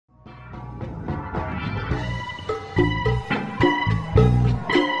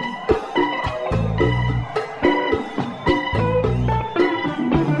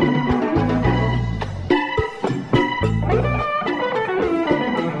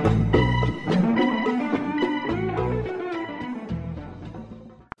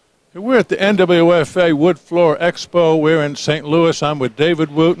We're at the NWFA Wood Floor Expo. We're in St. Louis. I'm with David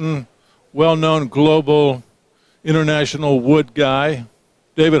Wootton, well-known global international wood guy.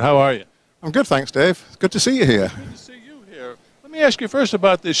 David, how are you? I'm good, thanks, Dave. It's good to see you here. Good to see you here. Let me ask you first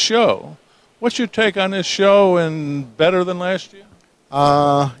about this show. What's your take on this show, and better than last year?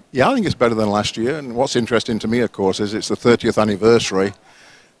 Yeah, I think it's better than last year. And what's interesting to me, of course, is it's the 30th anniversary.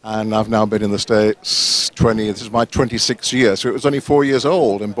 And I've now been in the States this is my 26th year. So it was only 4 years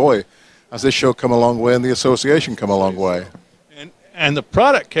old. And boy, has this show come a long way and the association come a long way. And the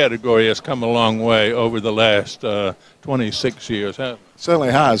product category has come a long way over the last 26 years, hasn't it?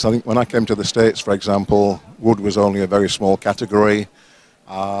 Certainly has. I think when I came to the States, for example, wood was only a very small category.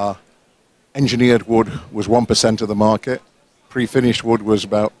 Engineered wood was 1% of the market. Pre-finished wood was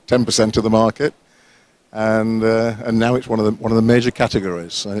about 10% of the market. And now it's one of the major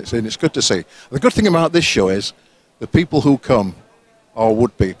categories, and it's good to see. The good thing about this show is the people who come are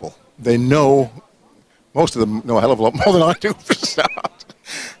wood people. They know, most of them know a hell of a lot more than I do for a start,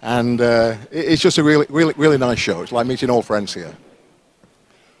 and it's just a really nice show. It's like meeting old friends here.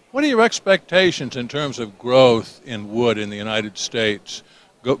 What are your expectations in terms of growth in wood in the United States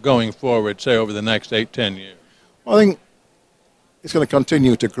going forward, say over the next 8-10 years? Well, I think it's going to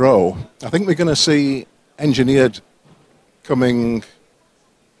continue to grow. I think we're going to see engineered coming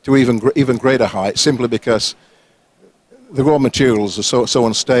to even greater heights, simply because the raw materials are so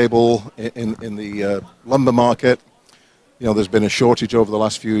unstable in the lumber market. You know, there's been a shortage over the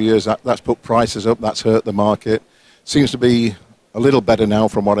last few years. That's put prices up. That's hurt the market. Seems to be a little better now,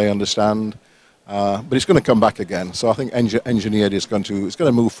 from what I understand, but it's going to come back again. So I think engineered is going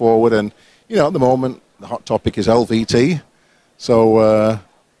to move forward. And you know, at the moment, the hot topic is LVT. So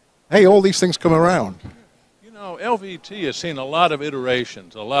hey, all these things come around. LVT has seen a lot of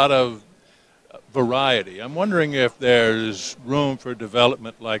iterations, a lot of variety. I'm wondering if there's room for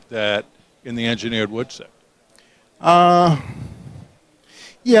development like that in the engineered wood sector.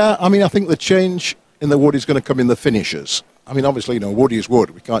 Yeah, I mean, I think the change in the wood is going to come in the finishes. I mean, obviously, you know, wood is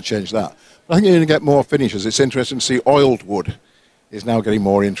wood. We can't change that. But I think you're going to get more finishes. It's interesting to see oiled wood is now getting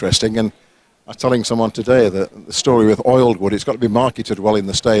more interesting. And I was telling someone today that the story with oiled wood, it's got to be marketed well in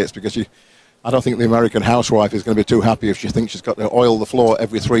the States, because I don't think the American housewife is going to be too happy if she thinks she's got to oil the floor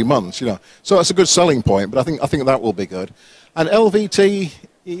every 3 months, you know. So that's a good selling point, but I think that will be good. And LVT,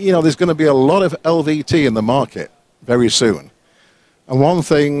 you know, there's going to be a lot of LVT in the market very soon. And one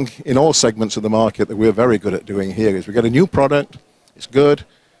thing in all segments of the market that we're very good at doing here is we get a new product, it's good,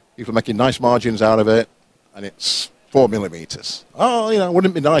 people are making nice margins out of it, and it's 4 millimeters. Oh, you know,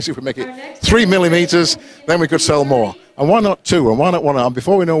 wouldn't it be nice if we make it 3 millimeters, then we could sell more. And why not 2? And why not 1? And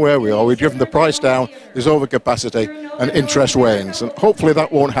before we know where we are, we've driven the price down, there's overcapacity, and interest wanes. And hopefully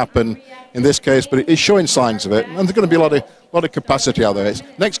that won't happen in this case, but it is showing signs of it. And there's going to be a lot of capacity out there.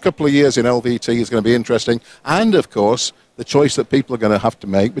 Next couple of years in LVT is going to be interesting. And, of course, the choice that people are going to have to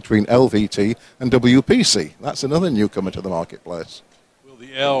make between LVT and WPC. That's another newcomer to the marketplace. Will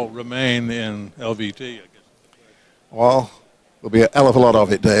the L remain in LVT, I guess? Well, there'll be a hell of a lot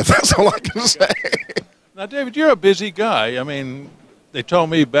of it, Dave. That's all I can say. Now, David, you're a busy guy. I mean, they told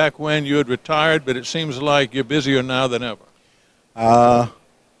me back when you had retired, but it seems like you're busier now than ever. I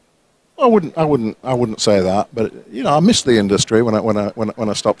wouldn't say that, but you know, I missed the industry when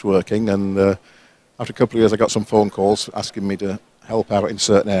I stopped working, and after a couple of years, I got some phone calls asking me to help out in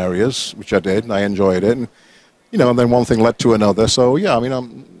certain ares, which I did, and I enjoyed it. And you know, and then one thing led to another. So yeah, I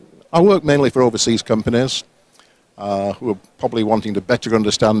mean, I work mainly for overseas companies who are probably wanting to better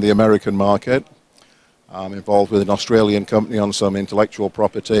understand the American market. I'm involved with an Australian company on some intellectual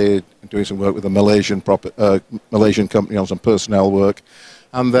property, doing some work with a Malaysian company on some personnel work.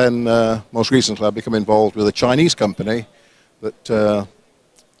 And then most recently I've become involved with a Chinese company that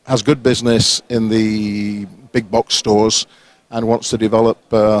has good business in the big box stores and wants to develop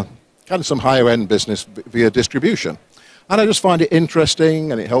kind of some higher end business via distribution. And I just find it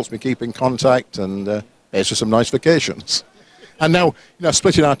interesting, and it helps me keep in contact, and it's just some nice vacations. And now, you know,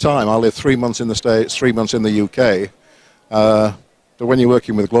 splitting our time, I live 3 months in the States, 3 months in the UK. So when you're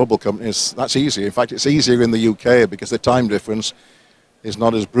working with global companies, that's easy. In fact, it's easier in the UK because the time difference is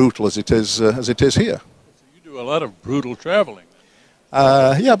not as brutal as it is here. So you do a lot of brutal traveling.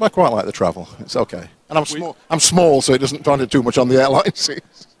 Yeah, but I quite like the travel. It's okay. And I'm small, so it doesn't find it too much on the airline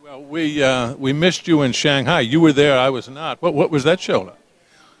seats. Well, we missed you in Shanghai. You were there, I was not. What was that show like?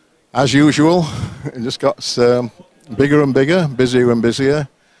 As usual, it just got bigger and bigger, busier and busier,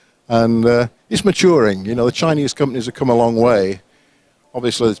 and it's maturing. You know, the Chinese companies have come a long way.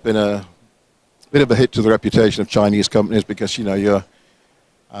 Obviously, there's been a bit of a hit to the reputation of Chinese companies because you're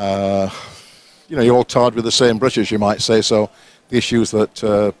all tarred with the same brushes, you might say. So the issues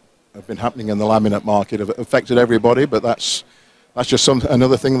that have been happening in the laminate market have affected everybody, but that's just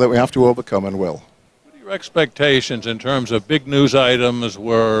another thing that we have to overcome and will. What are your expectations in terms of big news items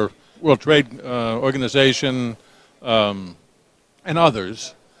where World Trade Organization and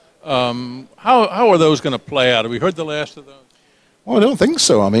others? How are those going to play out? Have we heard the last of those? Well, I don't think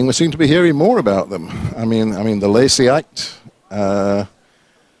so. I mean, we seem to be hearing more about them. I mean, the Lacey Act, the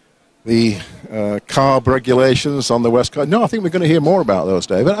CARB regulations on the West Coast. No, I think we're going to hear more about those,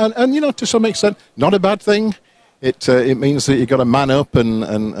 David. And you know, to some extent, not a bad thing. It means that you've got to man up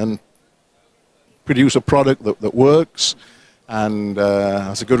and produce a product that works and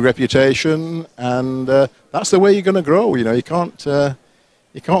has a good reputation. And that's the way you're going to grow. You know, you can't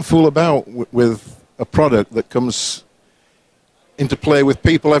fool about with a product that comes into play with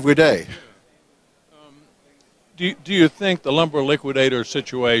people every day. Do you think the lumber liquidator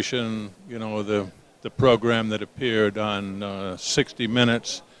situation, you know, the program that appeared on 60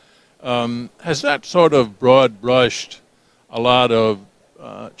 Minutes, has that sort of broad-brushed a lot of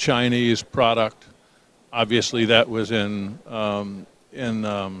Chinese product? Obviously, that was in the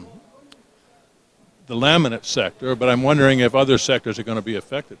laminate sector, but I'm wondering if other sectors are going to be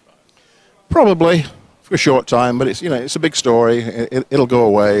affected by it. Probably for a short time, but it's a big story. It'll go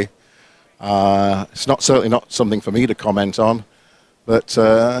away. It's certainly not something for me to comment on. But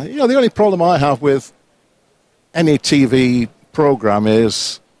you know, the only problem I have with any TV program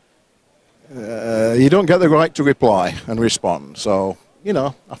is you don't get the right to reply and respond. So you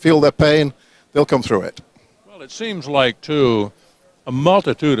know, I feel their pain. They'll come through it. Well, it seems like too, a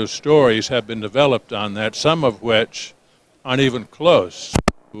multitude of stories have been developed on that, some of which aren't even close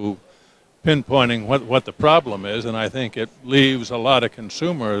to pinpointing what the problem is, and I think it leaves a lot of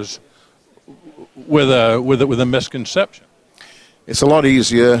consumers with a misconception. It's a lot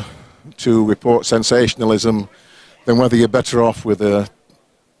easier to report sensationalism than whether you're better off with a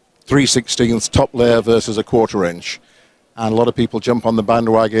 3/16 top layer versus a 1/4 inch. And a lot of people jump on the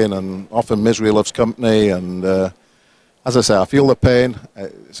bandwagon, and often misery loves company. And as I say, I feel the pain.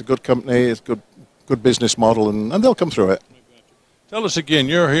 It's a good company, it's a good business model, and they'll come through it. Tell us again,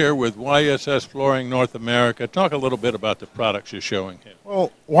 you're here with YSS Flooring North America. Talk a little bit about the products you're showing here.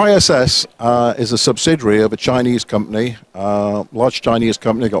 Well, YSS is a subsidiary of a Chinese company, large Chinese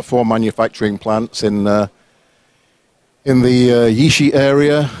company, got 4 manufacturing plants in the Yishi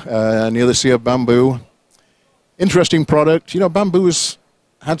area near the Sea of Bamboo. Interesting product. You know, bamboo's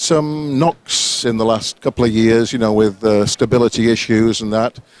had some knocks in the last couple of years, you know, with stability issues and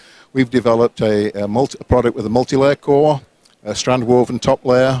that. We've developed a product with a multi-layer core, a strand woven top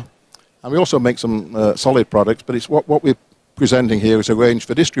layer, and we also make some solid products, but it's what we're presenting here is a range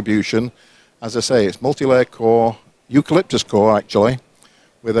for distribution. As I say, it's multi-layer core, eucalyptus core actually,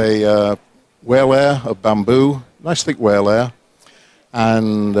 with a wear layer of bamboo, nice thick wear layer,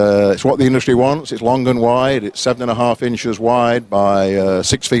 and it's what the industry wants. It's long and wide. It's 7.5 inches wide by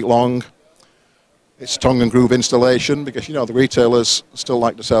 6 feet long. It's tongue and groove installation because, you know, the retailers still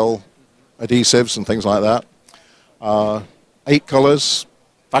like to sell adhesives and things like that. 8 colors,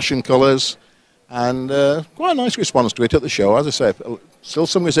 fashion colors, and quite a nice response to it at the show. As I say, still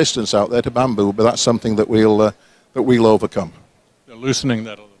some resistance out there to bamboo, but that's something that we'll overcome. They're loosening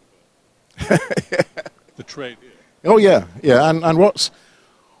that a little bit. Yeah. The trade here. Oh yeah, yeah, and what's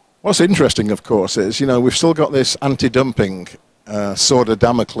interesting, of course, is, you know, we've still got this anti-dumping sword of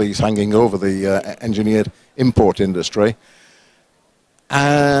Damocles hanging over the engineered import industry,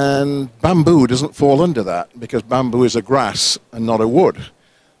 and bamboo doesn't fall under that because bamboo is a grass and not a wood.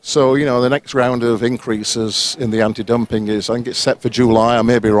 So, you know, the next round of increases in the anti-dumping is, I think it's set for July. I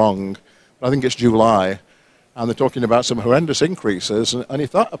may be wrong, but I think it's July, and they're talking about some horrendous increases, and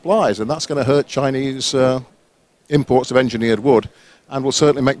if that applies, then that's going to hurt Chinese imports of engineered wood, and will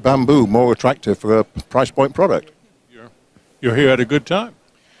certainly make bamboo more attractive for a price point product. You're here at a good time.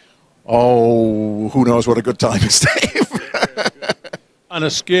 Oh, who knows what a good time is, Dave? On a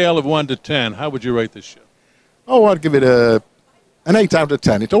scale of 1 to 10, how would you rate this show? Oh, I'd give it an 8 out of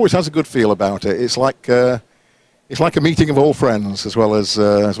 10. It always has a good feel about it. It's like a meeting of old friends as well as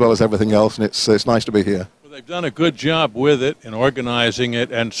everything else, and it's nice to be here. They've done a good job with it in organizing it,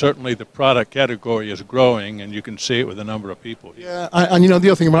 and certainly the product category is growing, and you can see it with a number of people here. Yeah, and you know, the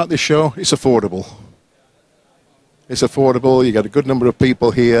other thing about this show, it's affordable. It's affordable. You get a good number of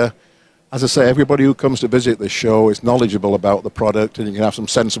people here. As I say, everybody who comes to visit this show is knowledgeable about the product, and you can have some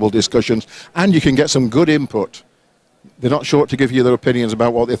sensible discussions, and you can get some good input. They're not short to give you their opinions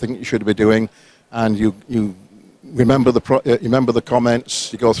about what they think you should be doing, and you remember the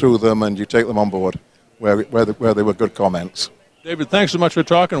comments, you go through them, and you take them on board where they were good comments. David, thanks so much for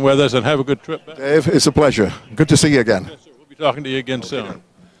talking with us, and have a good trip back. Dave, it's a pleasure. Good to see you again. Yes, sir. We'll be talking to you again soon.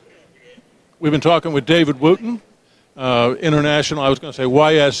 We've been talking with David Wootton, international, I was going to say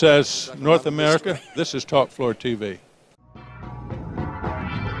YSS North America. This is Talk Floor TV.